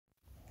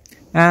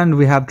And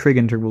we have trig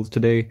integrals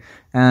today,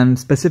 and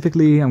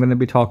specifically I'm going to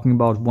be talking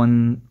about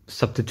one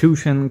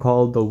substitution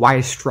called the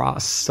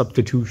Weierstraß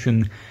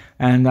substitution,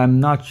 and I'm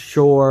not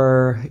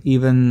sure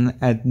even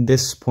at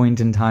this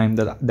point in time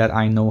that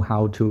I know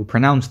how to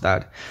pronounce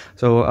that.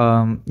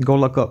 So go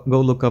look up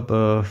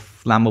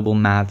Flammable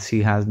Maths.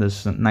 He has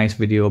this nice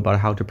video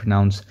about how to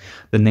pronounce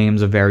the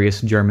names of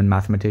various German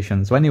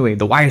mathematicians. So anyway,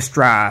 the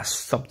Weierstraß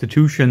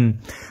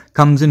substitution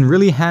comes in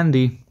really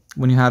handy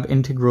when you have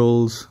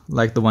integrals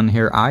like the one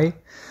here,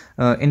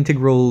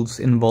 integrals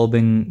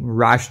involving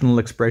rational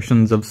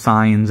expressions of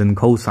sines and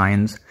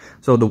cosines.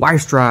 So the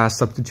Weierstraß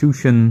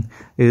substitution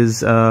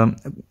is,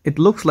 it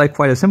looks like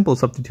quite a simple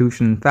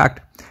substitution. In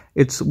fact,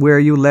 it's where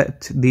you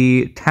let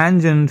the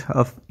tangent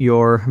of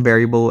your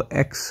variable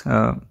x,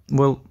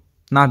 well,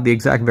 not the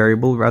exact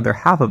variable, rather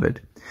half of it.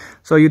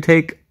 So you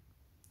take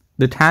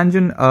the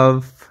tangent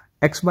of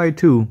x by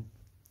 2,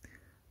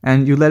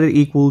 and you let it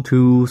equal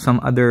to some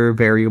other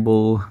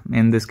variable.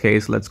 In this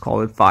case, let's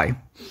call it phi.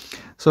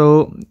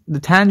 So the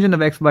tangent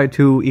of x by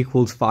 2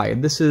 equals phi.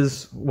 This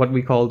is what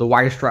we call the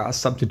Weierstraß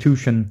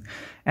substitution.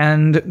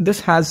 And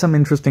this has some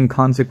interesting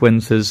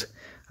consequences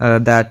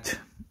that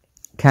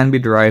can be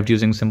derived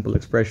using simple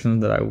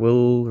expressions that I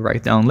will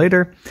write down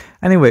later.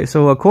 Anyway,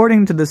 so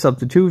according to the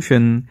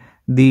substitution,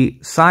 the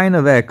sine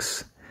of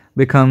x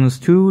becomes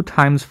 2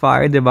 times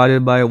phi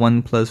divided by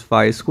 1 plus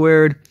phi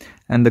squared,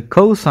 and the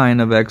cosine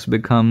of x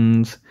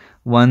becomes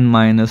 1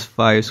 minus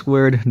phi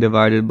squared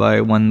divided by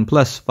 1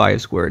 plus phi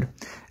squared.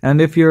 And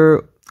if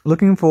you're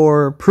looking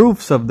for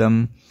proofs of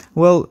them,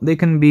 well, they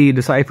can be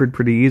deciphered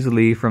pretty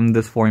easily from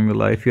this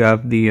formula. If you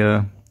have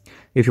the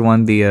if you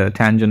want the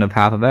tangent of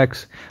half of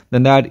x,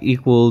 then that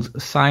equals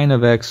sine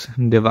of x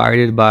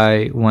divided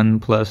by 1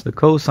 plus the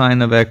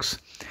cosine of x.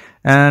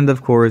 And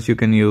of course, you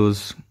can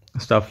use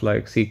stuff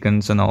like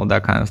secants and all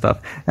that kind of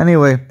stuff.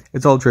 Anyway,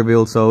 it's all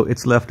trivial, so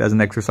it's left as an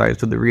exercise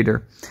to the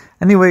reader.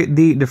 Anyway,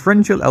 the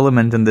differential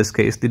element in this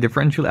case, the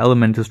differential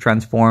element is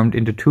transformed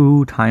into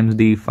 2 times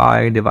d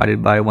phi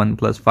divided by 1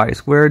 plus phi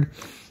squared.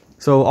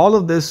 So all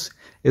of this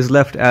is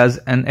left as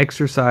an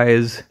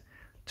exercise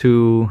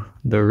to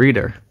the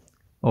reader,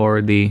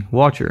 or the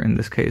watcher in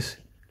this case.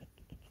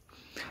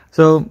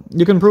 So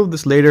you can prove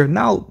this later.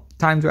 Now,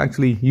 time to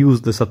actually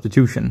use the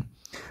substitution.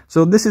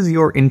 So this is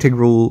your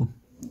integral,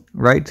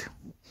 right?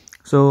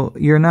 So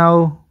you're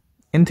now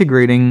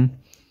integrating,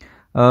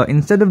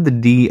 instead of the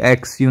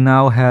dx, you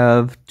now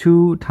have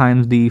 2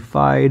 times d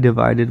phi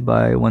divided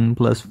by 1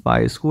 plus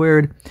phi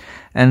squared,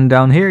 and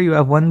down here you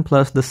have 1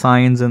 plus the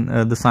sines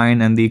and the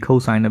sine and the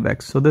cosine of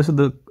x. So this is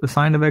the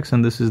sine of x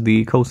and this is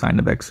the cosine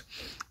of x.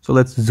 So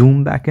let's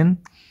zoom back in.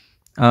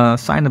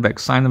 Sine of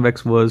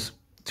x was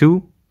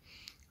 2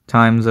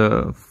 times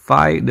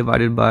phi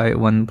divided by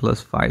 1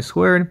 plus phi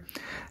squared,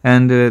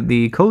 and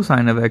the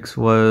cosine of x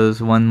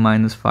was 1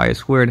 minus phi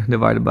squared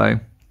divided by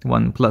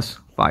 1 plus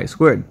phi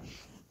squared.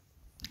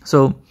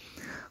 So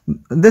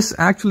this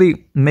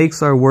actually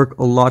makes our work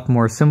a lot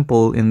more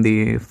simple in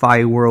the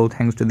phi world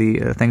thanks to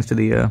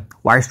the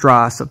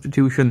Weierstraß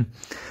substitution.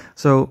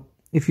 So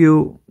if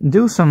you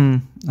do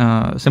some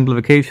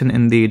simplification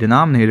in the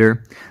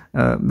denominator,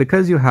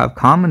 because you have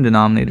common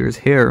denominators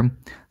here,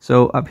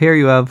 so up here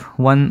you have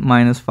 1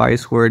 minus phi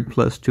squared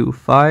plus 2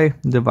 phi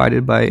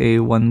divided by a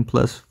 1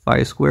 plus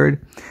phi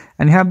squared,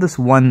 and you have this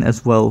 1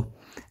 as well,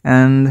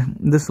 and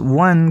this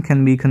 1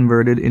 can be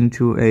converted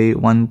into a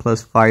 1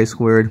 plus phi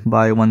squared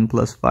by 1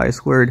 plus phi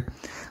squared,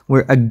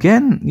 where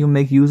again you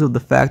make use of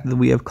the fact that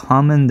we have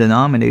common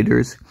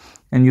denominators,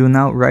 and you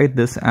now write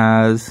this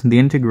as the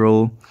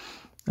integral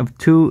of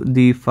 2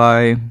 d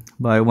phi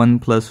by 1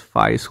 plus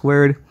phi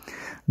squared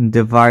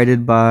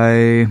divided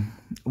by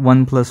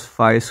 1 plus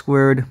phi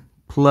squared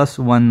plus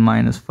 1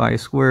 minus phi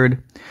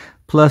squared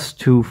plus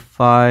 2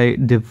 phi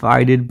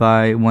divided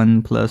by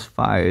 1 plus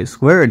phi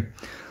squared.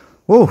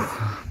 Whoa,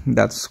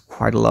 that's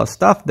quite a lot of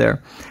stuff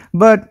there.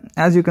 But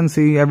as you can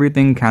see,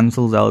 everything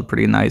cancels out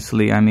pretty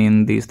nicely. I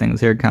mean, these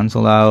things here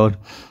cancel out,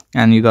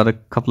 and you got a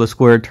couple of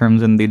square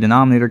terms in the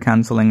denominator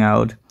canceling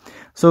out.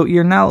 So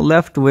you're now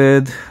left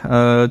with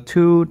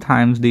 2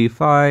 times d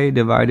phi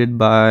divided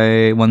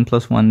by 1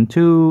 plus 1,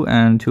 2,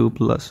 and 2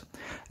 plus,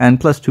 and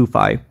plus 2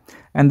 phi.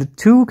 And the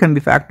 2 can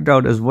be factored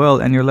out as well,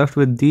 and you're left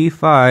with d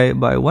phi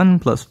by 1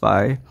 plus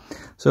phi.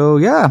 So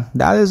yeah,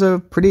 that is a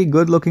pretty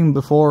good looking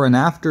before and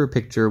after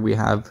picture we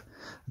have,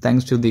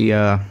 thanks to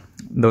the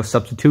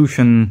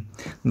substitution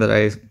that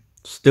I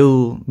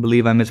still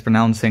believe I'm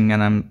mispronouncing,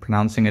 and I'm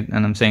pronouncing it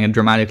and I'm saying it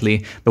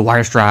dramatically, the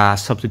Weierstraß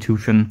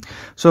substitution.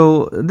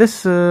 So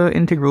this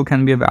integral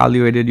can be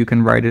evaluated. You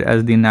can write it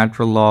as the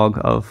natural log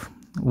of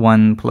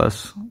 1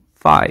 plus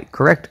phi,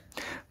 correct?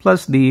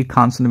 Plus the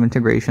constant of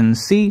integration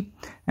c,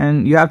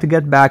 and you have to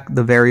get back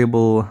the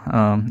variable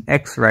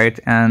x, right?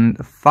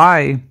 And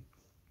phi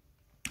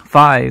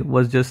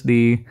was just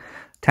the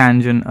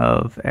tangent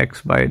of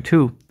x by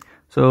 2.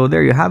 So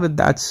there you have it.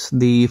 That's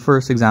the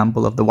first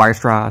example of the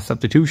Weierstraß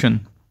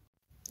substitution.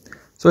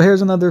 So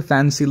here's another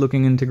fancy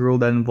looking integral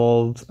that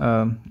involves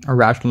a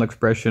rational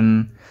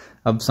expression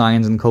of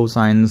sines and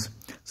cosines.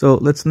 So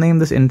let's name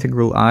this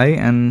integral I,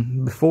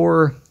 and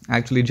before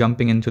actually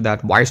jumping into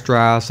that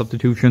Weierstraß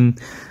substitution,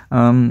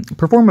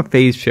 perform a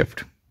phase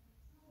shift.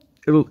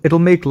 It'll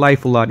make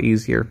life a lot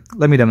easier.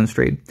 Let me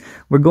demonstrate.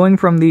 We're going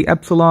from the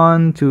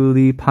epsilon to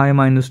the pi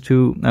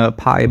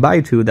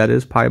by 2, that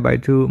is pi by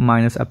 2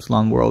 minus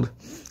epsilon world.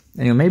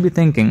 And you may be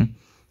thinking,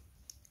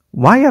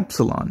 why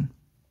epsilon?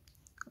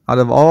 Out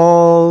of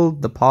all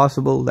the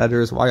possible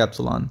letters, why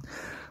epsilon?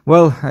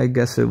 Well, I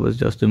guess it was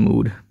just a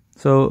mood.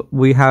 So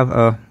we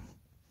have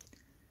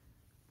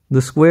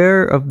the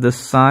square of the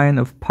sine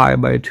of pi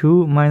by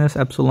 2 minus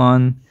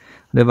epsilon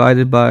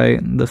divided by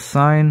the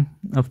sine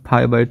of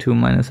pi by 2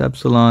 minus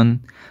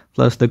epsilon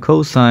plus the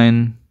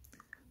cosine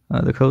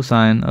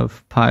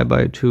of pi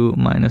by 2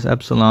 minus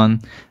epsilon,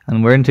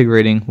 and we're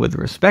integrating with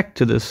respect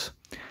to this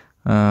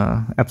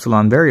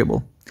epsilon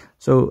variable.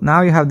 So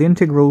now you have the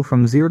integral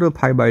from 0 to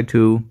pi by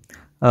 2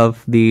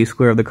 of the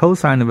square of the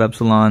cosine of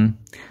epsilon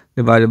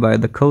divided by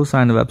the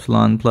cosine of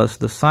epsilon plus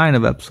the sine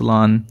of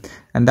epsilon,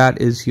 and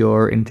that is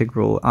your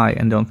integral I.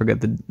 And don't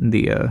forget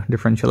the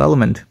differential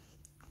element,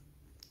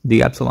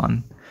 the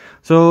epsilon.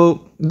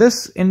 So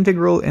this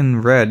integral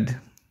in red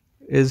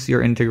is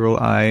your integral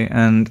I,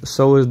 and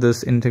so is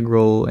this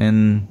integral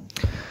in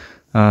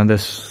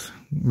this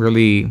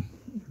really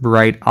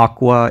bright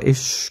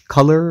aqua-ish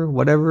color,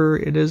 whatever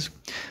it is.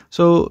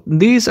 So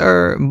these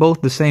are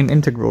both the same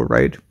integral,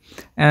 right?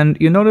 And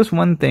you notice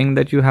one thing,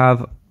 that you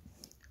have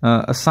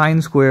a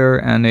sine square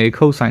and a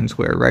cosine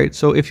square, right?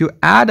 So if you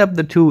add up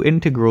the two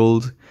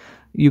integrals,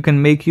 you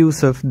can make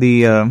use of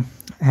the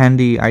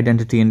handy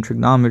identity in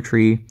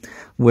trigonometry,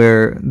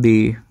 where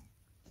the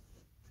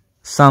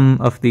sum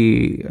of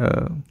the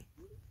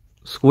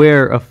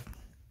square of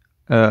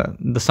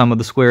the sum of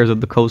the squares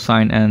of the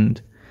cosine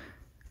and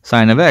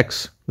sine of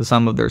x, the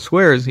sum of their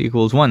squares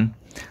equals 1.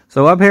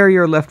 So up here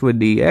you're left with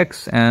the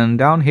x, and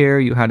down here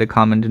you had a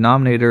common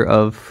denominator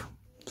of,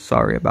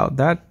 sorry about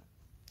that,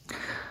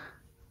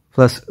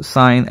 plus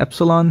sine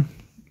epsilon.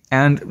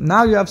 And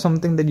now you have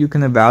something that you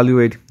can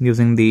evaluate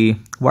using the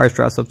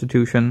Weierstraß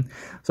substitution.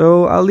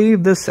 So I'll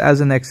leave this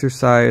as an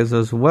exercise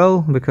as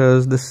well,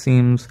 because this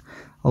seems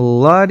a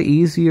lot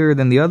easier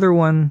than the other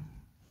one.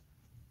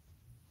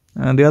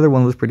 And the other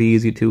one was pretty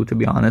easy too, to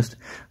be honest.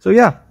 So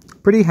yeah,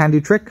 pretty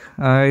handy trick.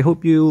 I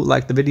hope you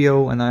liked the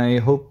video, and I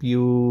hope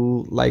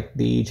you like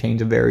the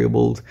change of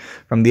variables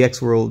from the x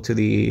world to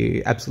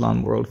the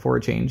epsilon world for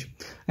a change.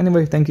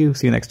 Anyway, thank you.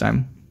 See you next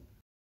time.